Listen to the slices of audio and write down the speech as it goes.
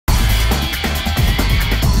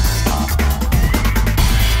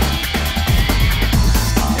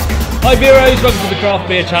Hi Beeros, welcome to the Craft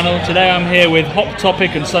Beer channel. Today I'm here with Hot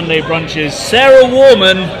Topic and Sunday Brunch's Sarah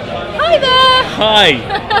Warman. Hi there!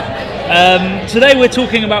 Hi! Today we're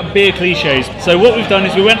talking about beer cliches. So what we've done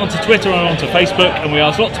is we went onto Twitter and onto Facebook and we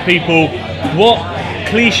asked lots of people what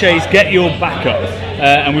cliches get your back up.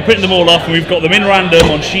 And we printed them all off and we've got them in random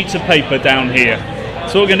on sheets of paper down here.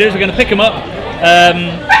 So what we're going to do is we're going to pick them up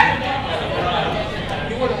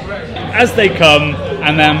as they come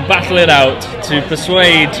and then battle it out to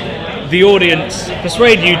persuade the audience,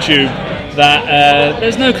 persuade YouTube that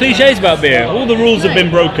there's no cliches about beer. All the rules have been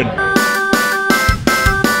broken.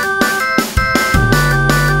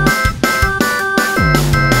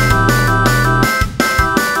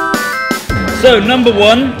 So number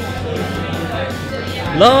one,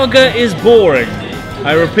 lager is boring.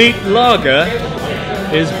 I repeat, lager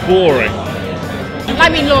is boring. I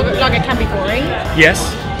mean, lager can be boring.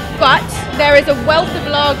 Yes. But there is a wealth of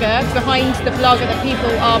lager behind the lager that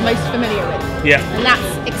people are most familiar with. Yeah. And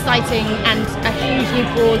that's exciting and a hugely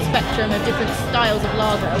broad spectrum of different styles of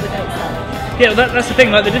lager within itself. Yeah, that's the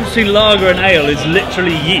thing, like the difference between lager and ale is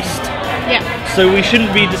literally yeast. Yeah. So we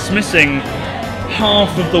shouldn't be dismissing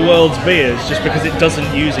half of the world's beers just because it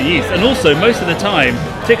doesn't use a yeast. And also, most of the time,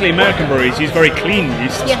 particularly American breweries, use very clean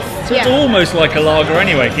yeast. Yes. So it's almost like a lager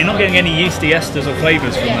anyway. You're not getting any yeasty esters or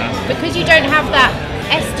flavours from that. Because you don't have that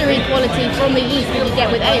estery quality from the yeast that you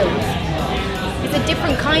get with ales. It's a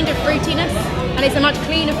different kind of fruitiness, and it's a much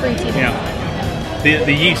cleaner fruitiness. Yeah.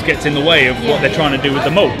 The yeast gets in the way of what they're trying to do with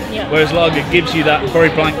the malt. Yeah. Whereas lager gives you that very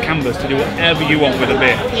blank canvas to do whatever you want with a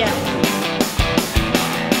beer. Yeah.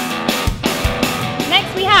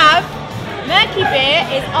 Next we have murky beer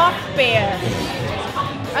is off beer.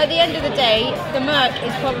 At the end of the day, the murk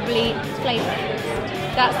is probably flavour.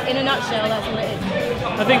 That's, in a nutshell, that's what it is.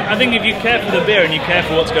 I think if you care for the beer and you care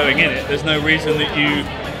for what's going in it, there's no reason that you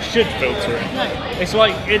should filter it. No. It's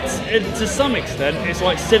like, it's to some extent, it's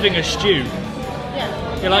like sieving a stew.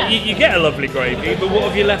 Yeah. You're like, you get a lovely gravy, but what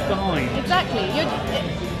have you left behind? Exactly. You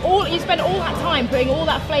spend all that time putting all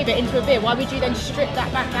that flavour into a beer. Why would you then strip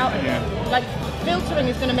that back out again? Yeah. Like, filtering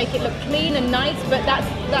is going to make it look clean and nice, but that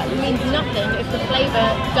means nothing if the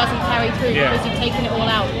flavour doesn't carry through because you've taken it all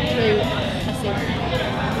out through a sieve.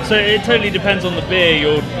 So it totally depends on the beer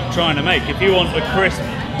you're trying to make. If you want a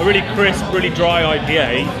really crisp, really dry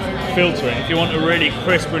IPA, filter it. If you want a really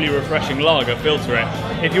crisp, really refreshing lager, filter it.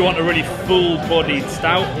 If you want a really full-bodied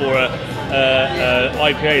stout or a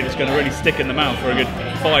IPA that's going to really stick in the mouth for a good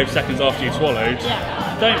 5 seconds after you've swallowed,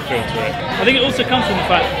 don't filter it. I think it also comes from the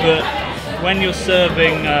fact that when you're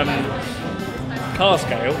serving cask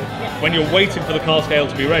ale, when you're waiting for the cask ale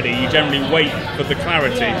to be ready, you generally wait for the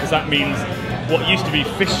clarity, because that means what used to be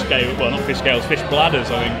fish scale, well not fish scales, fish bladders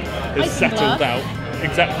I think, has settled out.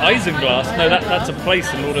 Exact isinglass, no that's a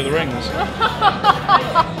place in Lord of the Rings.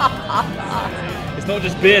 It's not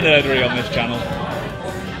just beer nerdery on this channel.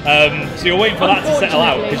 So you're waiting for that to settle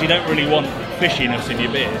out because you don't really want fishiness in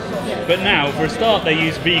your beer. But now, for a start, they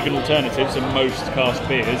use vegan alternatives in most cask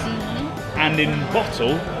beers, and in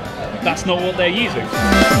bottle, that's not what they're using.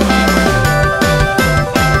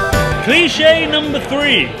 Cliche number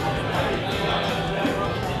 3.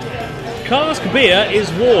 Cask beer is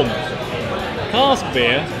warm. Cask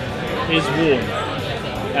beer is warm.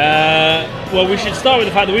 Well, we should start with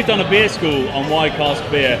the fact that we've done a beer school on why cask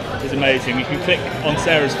beer is amazing. You can click on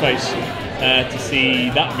Sarah's face to see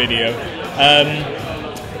that video.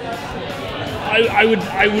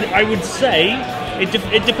 I would say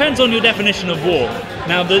it depends on your definition of warm.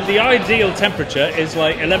 Now, the ideal temperature is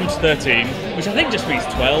like 11 to 13, which I think just means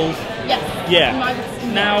 12. Yes. Yeah.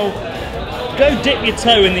 Now, go dip your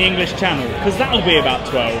toe in the English Channel, because that'll be about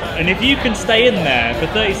 12. And if you can stay in there for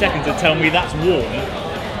 30 seconds and tell me that's warm,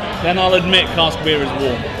 then I'll admit cask beer is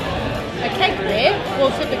warm. A keg beer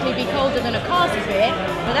will typically be colder than a cask beer,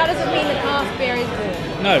 but that doesn't mean the cask beer is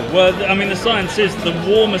warm. No, well, I mean, the science is the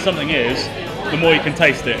warmer something is, the more you can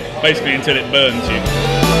taste it, basically until it burns you.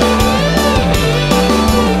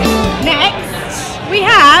 Next, we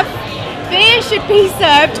have beer should be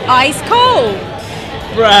served ice cold.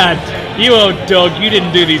 Brad, you old dog, you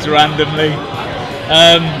didn't do these randomly.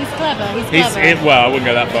 He's clever, well, I wouldn't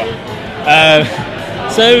go that far.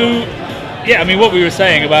 So, yeah, I mean, what we were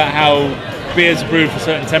saying about how beers are brewed for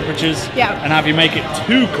certain temperatures, and how if you make it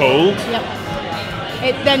too cold,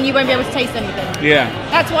 then you won't be able to taste anything. Yeah.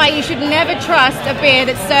 That's why you should never trust a beer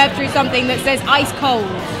that's served through something that says ice cold.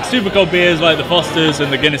 Super cold beers like the Fosters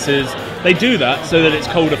and the Guinnesses, they do that so that it's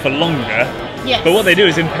colder for longer. Yes. But what they do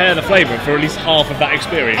is impair the flavour for at least half of that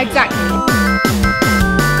experience. Exactly.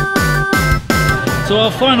 So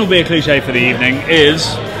our final beer cliche for the evening is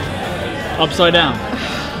upside down.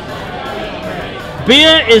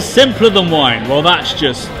 Beer is simpler than wine. Well, that's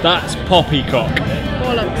poppycock.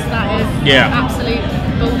 Bollocks, that is absolute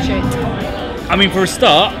bullshit. I mean, for a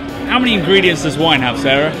start, how many ingredients does wine have,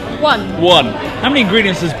 Sarah? One. How many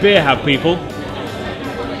ingredients does beer have, people?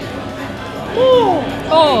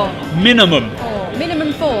 Four. Minimum.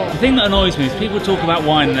 Minimum 4. The thing that annoys me is people talk about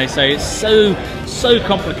wine and they say it's so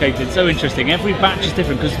complicated, so interesting. Every batch is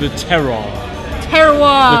different because of the terroir.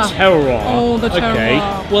 Terroir. The terroir. Oh, the terroir. Okay.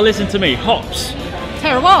 Well, listen to me. Hops.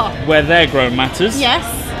 Terroir. Where they're grown matters. Yes.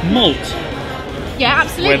 Malt. Yeah,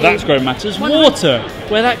 absolutely. Where that's grown matters. Water.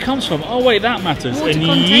 Where that comes from. Oh wait, that matters. Water and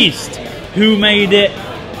content. Yeast. Who made it?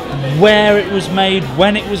 Where it was made?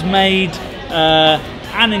 When it was made?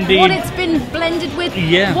 And indeed, what it's been blended with.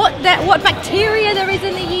 Yeah. What bacteria there is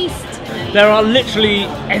in the yeast. There are literally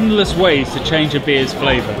endless ways to change a beer's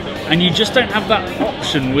flavour, and you just don't have that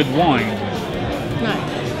option with wine.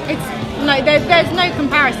 No, there's no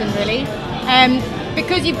comparison really,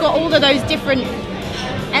 because you've got all of those different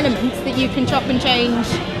elements that you can chop and change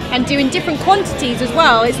and do in different quantities as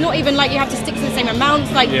well. It's not even like you have to stick to the same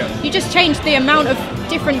amounts. Like you just change the amount of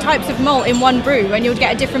different types of malt in one brew, and you'll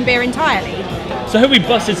get a different beer entirely. So I hope we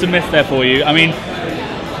busted some myths there for you. I mean,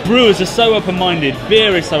 brewers are so open-minded,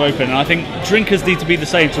 beer is so open, and I think drinkers need to be the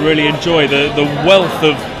same to really enjoy the wealth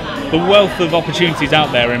of opportunities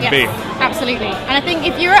out there in beer. Absolutely. And I think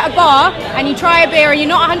if you're at a bar and you try a beer and you're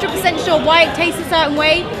not 100% sure why it tastes a certain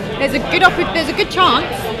way, there's a good chance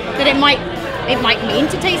that it might mean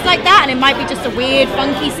to taste like that, and it might be just a weird,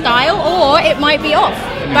 funky style, or it might be off.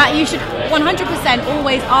 But you should 100%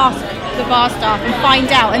 always ask the bar staff and find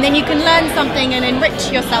out, and then you can learn something and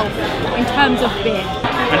enrich yourself in terms of beer.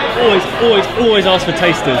 And always ask for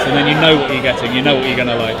tasters, and then you know what you're getting, you know what you're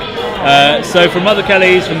going to like. So from Mother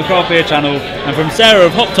Kelly's, from the Craft Beer Channel, and from Sarah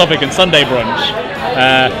of Hot Topic and Sunday Brunch,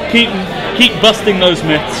 keep busting those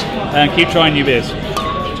myths and keep trying new beers.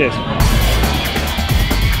 Cheers.